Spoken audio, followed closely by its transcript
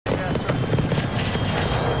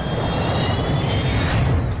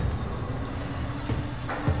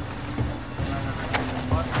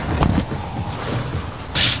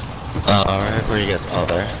Where you guys? Oh,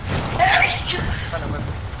 there.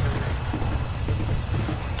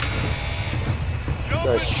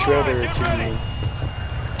 That's Shredder to me.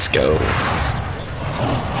 Let's go.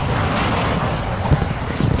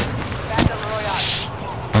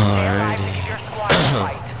 Alrighty.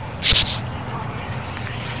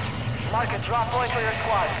 Mark a drop point for your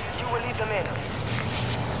squad. You will lead them in.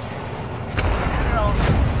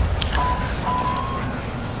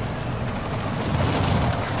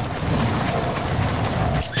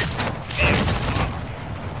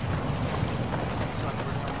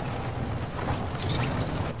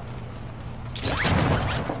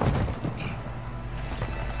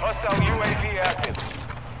 Hostile UAV active.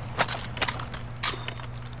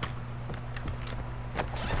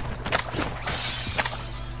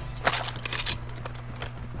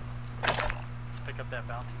 Let's pick up that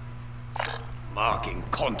bounty. Marking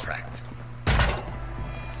contract.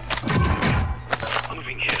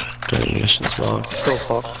 Moving here. Got a munitions box. So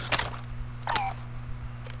far.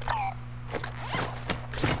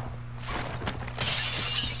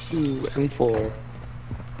 Ooh, M4.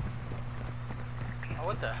 Oh,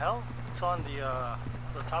 what the hell? It's on the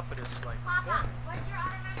top of this, like. Papa, where's your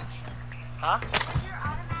automatic ship? Huh? Where's your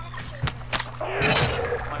automatic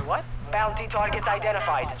ship? My what? Bounty targets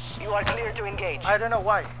identified. You are clear to engage. I don't know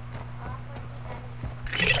why.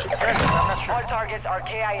 It's there, but I'm not sure. All targets are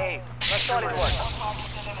KIA. Solid work.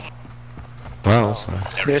 Wow, that's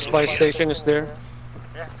nice. Their spy station is there.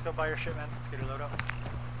 Yeah, let's go buy your shit, man. Let's get your load up.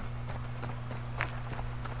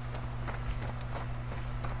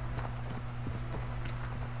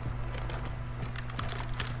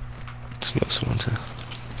 Let's move someone to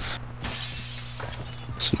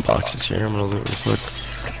some boxes here. I'm gonna loot real quick.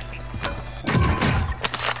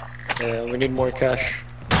 Yeah, we need more cash.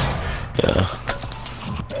 Yeah.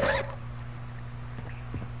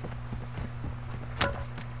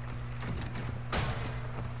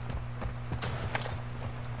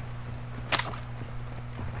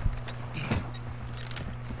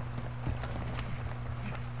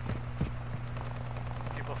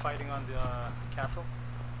 People fighting on the castle.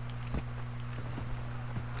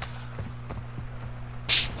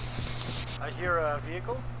 I hear a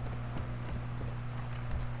vehicle.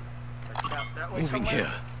 That way Moving somewhere.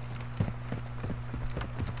 here.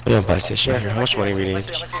 We have a buy station here. How much money we need?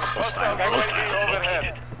 Hostile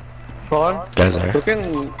located. Go on. Guys are. We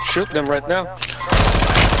can shoot them right now.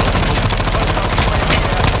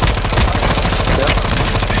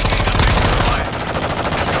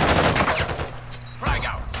 Frag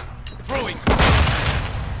out. Throwing.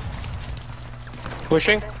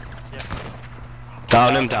 Pushing.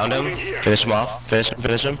 Down him, down him. Finish him off. Finish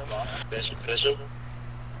him.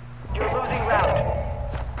 You're losing round.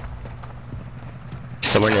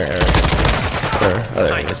 Somewhere near Eric. Where? Oh,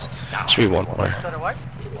 there he is. Should be one more. Is that a what?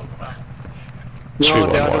 Should be No,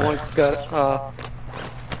 one the other more. one got,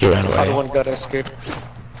 He ran other away. one got escaped.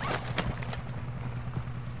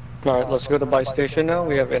 Alright, let's go to buy station now.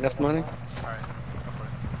 We have enough money. Alright, go for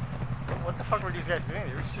it. What the fuck were these guys doing?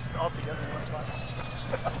 They were just all together in one spot.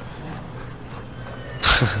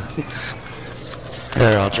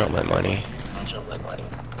 Here, I'll drop my money.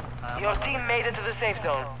 Your team made it to the safe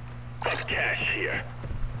zone. Cash here.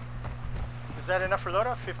 Is that enough for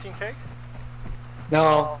loadout? 15k?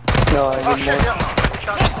 No, no, I Oh need shit, more. yeah. Good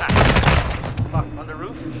shot. Fuck, on the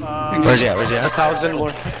roof? Where's he at? Where's he at? 1,000 more.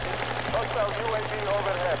 Hostile UAV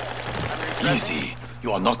overhead. Easy.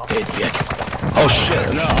 You are not dead yet. Oh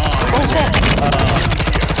shit, no.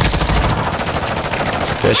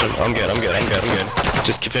 Finish him. I'm good.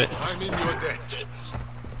 Just keep it. I'm in your debt.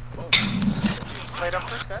 Plate up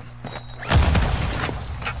first, guys.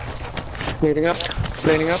 Plating up.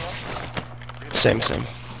 Plating up. Same.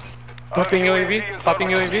 Popping UAV. Popping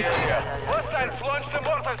UAV. Hostiles launched a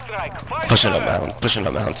mortar strike. Find Pushing up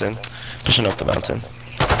cover. mountain. Pushing up the mountain.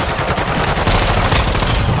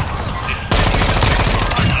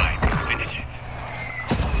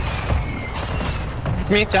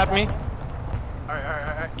 Tap me.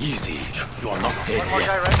 Alright. Easy. You are not dead One more guy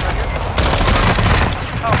yet. right here.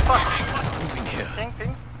 Oh fuck. Moving here. Ping.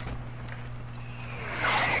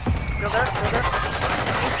 Still there?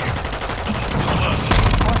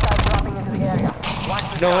 Hostiles dropping into the area. Watch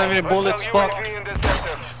the Don't sky. have any bullets, Hostile fuck. UAV in the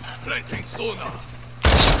sector. Planting sonar.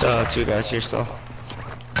 Just two guys here still.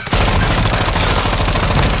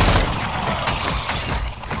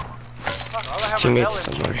 Fuck, all I His have are teammates pellets,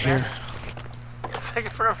 somewhere man. here. It's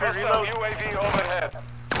taking forever to Hostile reload. UAV overhead.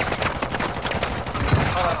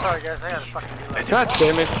 Hold on, sorry guys, I had to fucking reload. God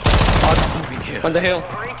damn it. Moving here. On the hill.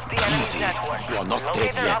 Reach the enemy's Easy. network. You are not Locate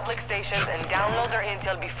dead their yet. uplink stations and download their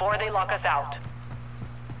intel before they lock us out.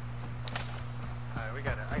 Alright,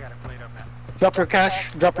 I got it played up, man. Drop your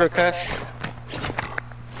cash. Drop your cash.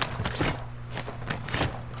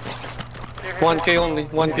 1K only.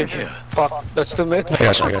 1K. Here. Fuck. That's too much. I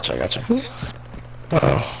gotcha, I gotcha, I gotcha.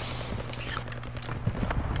 Uh-oh.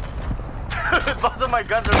 Both of my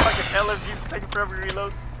guns are fucking LMGs taking forever to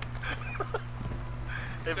reload.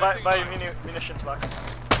 Hey, buy a munitions box.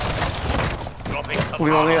 Dropping some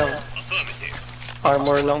We only have Affirmative.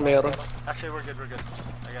 armor lang meron. Actually, we're good, we're good.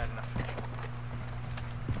 I got enough.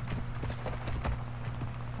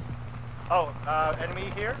 Oh, enemy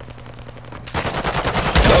here?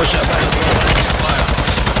 Oh shit,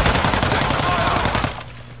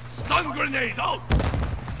 Stun grenade out!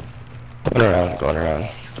 going around.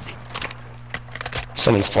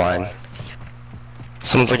 Someone's flying.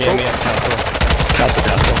 Someone's looking at me at castle. Castle.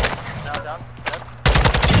 Down, dead.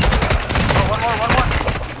 Oh, one more.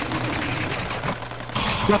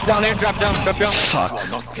 Drop down here. Drop down. Fuck. You are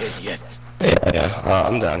not dead yet. Yeah,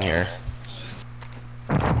 I'm down here.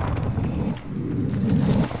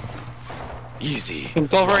 Easy. I'm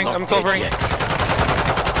covering, You are I'm not covering. dead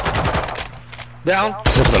Down.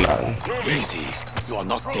 Zip the mountain. yet. Easy. You are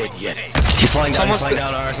not dead yet. He's flying down, Someone's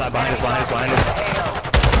on our side, behind us.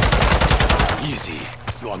 Easy.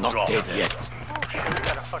 You are not dead yet.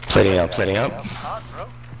 Plating up. Hot, bro.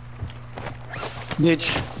 Ditch.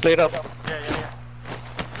 Plate up. Yeah.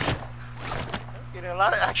 Getting a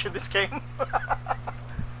lot of action this game.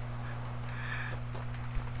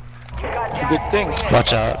 Good thing.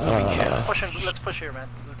 Watch out. Let's push here, man.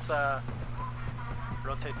 Let's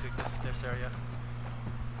rotate to this area.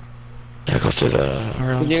 Yeah, go through the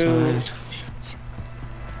around You- side.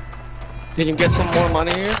 Did you get some more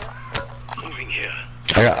money here?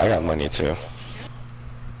 I got money too.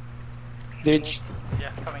 Ditch. Yeah,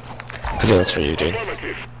 coming. I think that's for you, dude.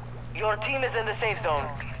 Your team is in the safe zone.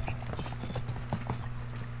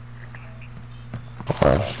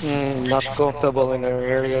 Hold on. Not comfortable in our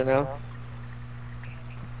area now.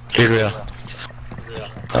 Here we go. Is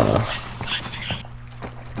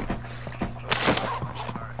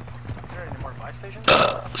there any more buy stations?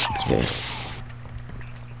 Excuse me.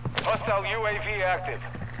 Hostile UAV active.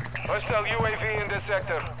 Hostile UAV in this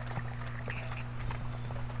sector.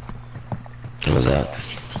 What was that?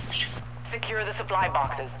 Secure the supply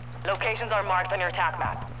boxes. Locations are marked on your attack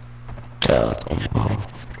map. Yeah.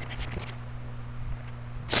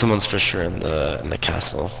 Someone's for sure in the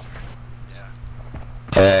castle.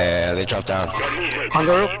 Hey, they dropped down. On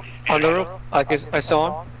the roof. I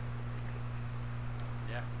saw him.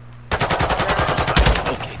 Yeah.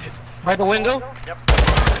 Located. By the window. Yep.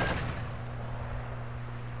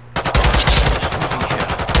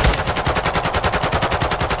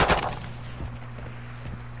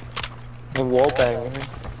 The wall bang.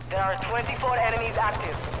 There are 24 enemies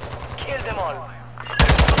active. Kill them all.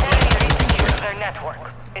 Enemy secure their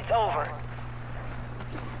network. It's over.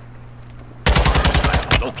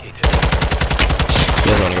 Located. You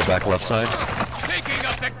guys want to go back left side? Taking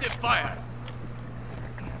effective fire.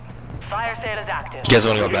 Fire sale is active. You guys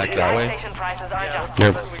want to go back that Fire way? station prices are Yeah,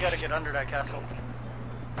 adjusted. Yep. we gotta get under that castle.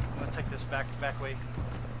 I'm gonna take this back way.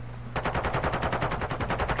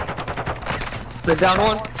 The down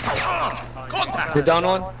one. Oh, Contact. The down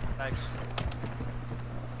one. Nice.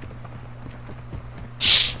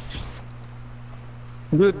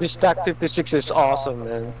 Dude, this TAC 56 is awesome,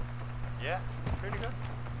 man. Yeah, pretty good.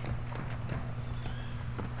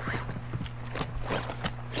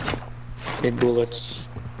 Need bullets.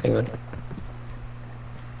 Hang on.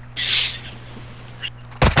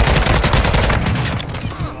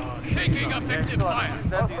 Taking effective fire.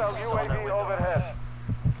 That dude's still on that window.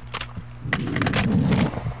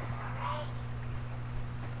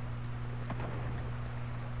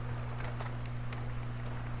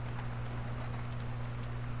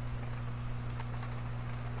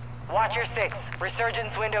 Watch your six.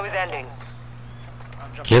 Resurgence window is ending. I'm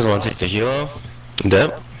You jumping guys want to across. take the helo?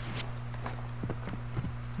 Dip?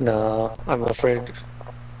 No, I'm afraid.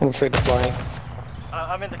 I'm afraid of flying.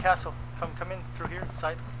 I'm in the castle. Come in through here,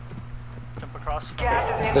 side. Jump across. Gas is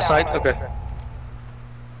inbound. The side? Okay.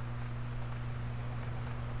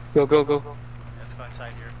 Go. Let's go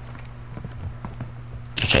inside here.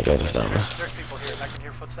 I can't go with that one. There's people here. I can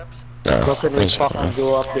hear footsteps. No. How can we there's- fucking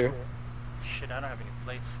go up there? Shit, I don't have any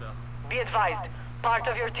plates, so. Be advised, part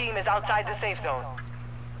of your team is outside the safe zone. Oh,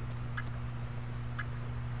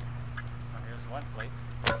 here's one plate.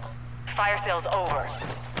 Fire sale's over.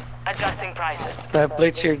 Adjusting prices. I have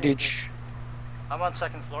plates here, Ditch. I'm on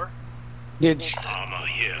second floor. Ditch. Armor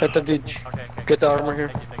here. Get the Ditch. Okay. Get the armor here.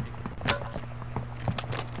 Thank you.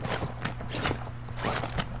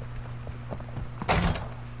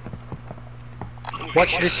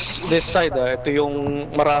 Watch this side ah. Ito yung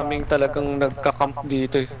maraming talagang nagka-camp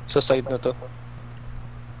dito sa side na to.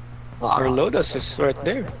 Our loadout is right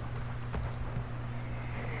there.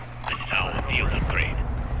 And now field upgrade.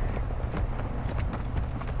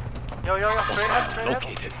 Yo, straight ahead.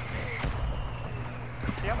 Located.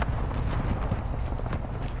 See him?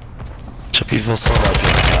 Should people still up in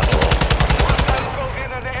the castle?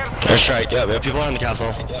 Airstrike, yeah, people are in the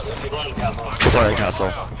castle. People are in the castle.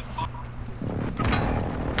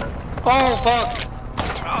 Oh fuck!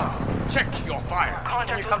 Check your fire.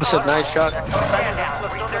 Can you come That's to a us? nice shot. Stand down.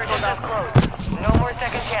 Let's go Resurgence down. is closed. No more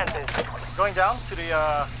second chances. Going down to the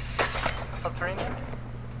subterranean.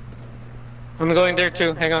 I'm going there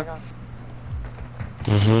too. Hang on.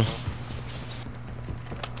 Mm-hmm.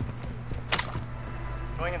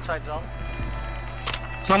 Going inside zone.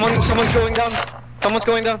 Someone's going down. Someone's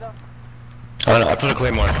going down. I don't know, I put a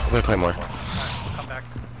claymore. Come back.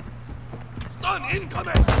 Stun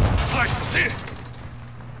incoming. I see it.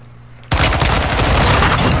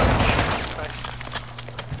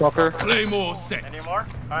 Thanks. Walker. Claymore set. Any more?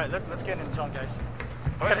 Alright, let's get in zone, guys.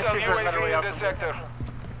 We gotta see if there's another way out from here.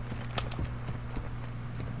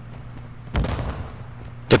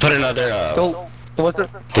 They put another, Go. What's it?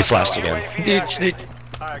 they flashed again. Ditch.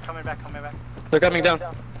 Alright, coming back. They're coming down.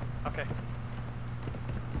 Okay.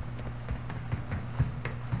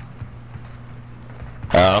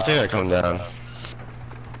 I don't think they're coming down.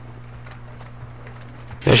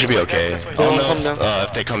 They should be okay. I don't know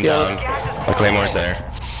if they come down. My claymore's there.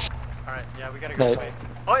 Alright, yeah, we gotta go this way.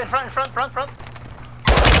 Oh, in front!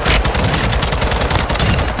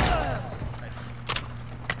 Nice.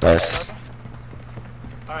 Nice. Some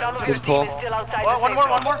Alright, of Good your call. team is still outside oh, the one safe more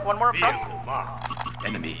zone. up front. Vehicle marked.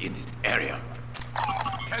 Enemy in this area.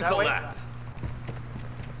 Cancel way. that.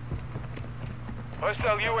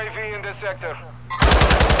 Hostile UAV in this sector.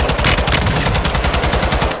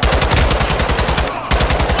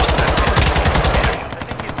 I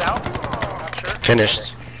think he's down. Not sure.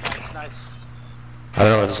 Finished. Nice. I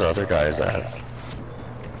don't know where this other guy is at.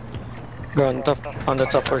 Go on top. On the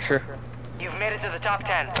top for sure. You've made it to the top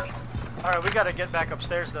 10. Alright, we gotta get back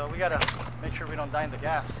upstairs though. We gotta make sure we don't die in the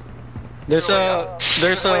gas. There's a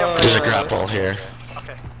There's a grapple here.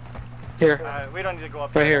 Okay. here. Alright, we don't need to go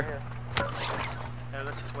up Right there. here. Yeah,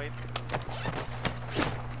 let's just wait.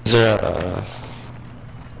 Is there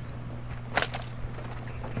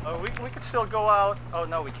Oh, we could still go out. Oh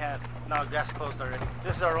no, we can't. No, gas closed already.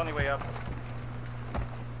 This is our only way up.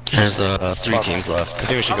 there's 3 teams left. I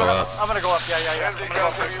think we should go up. I'm gonna go up. Yeah. I'm gonna go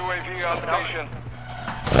up first. UAV on station.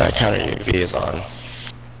 Counter UV is on.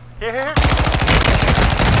 Here.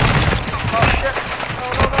 Oh shit.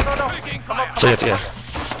 No. Come up. So you have to get.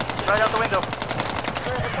 Right out the window.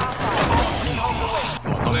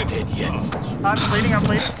 Located yet. I'm bleeding.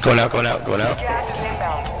 Going out. Gas is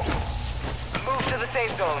inbound. Move to the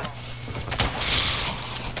safe zone.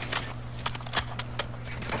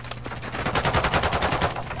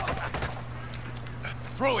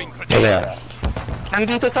 Throwing Oh grenade. yeah.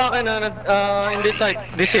 Nandito sa akin in this side.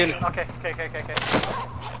 This hill. Okay.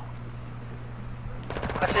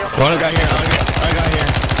 I see him. One guy here.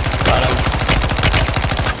 Got him.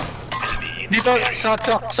 Dito sa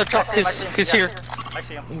truck. He's here. I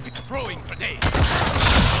see him. Throwing grenade.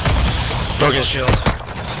 Broken shield.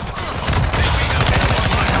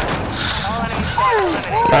 All enemy squads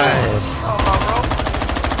eliminated. Nice. Oh, bro.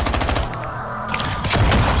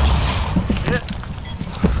 Hit.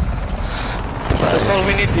 That's all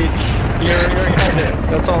we need, dude. You're excited.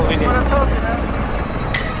 That's all we That's what need. I told you, man.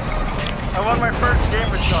 I won my first game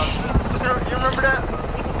with John. You remember that?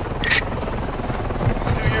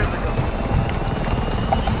 2 years ago.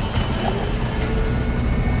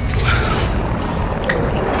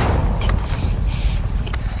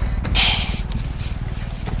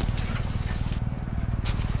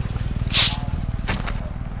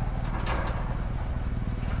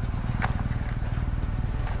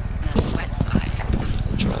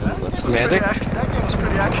 Medic. That game was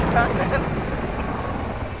pretty action-packed, man.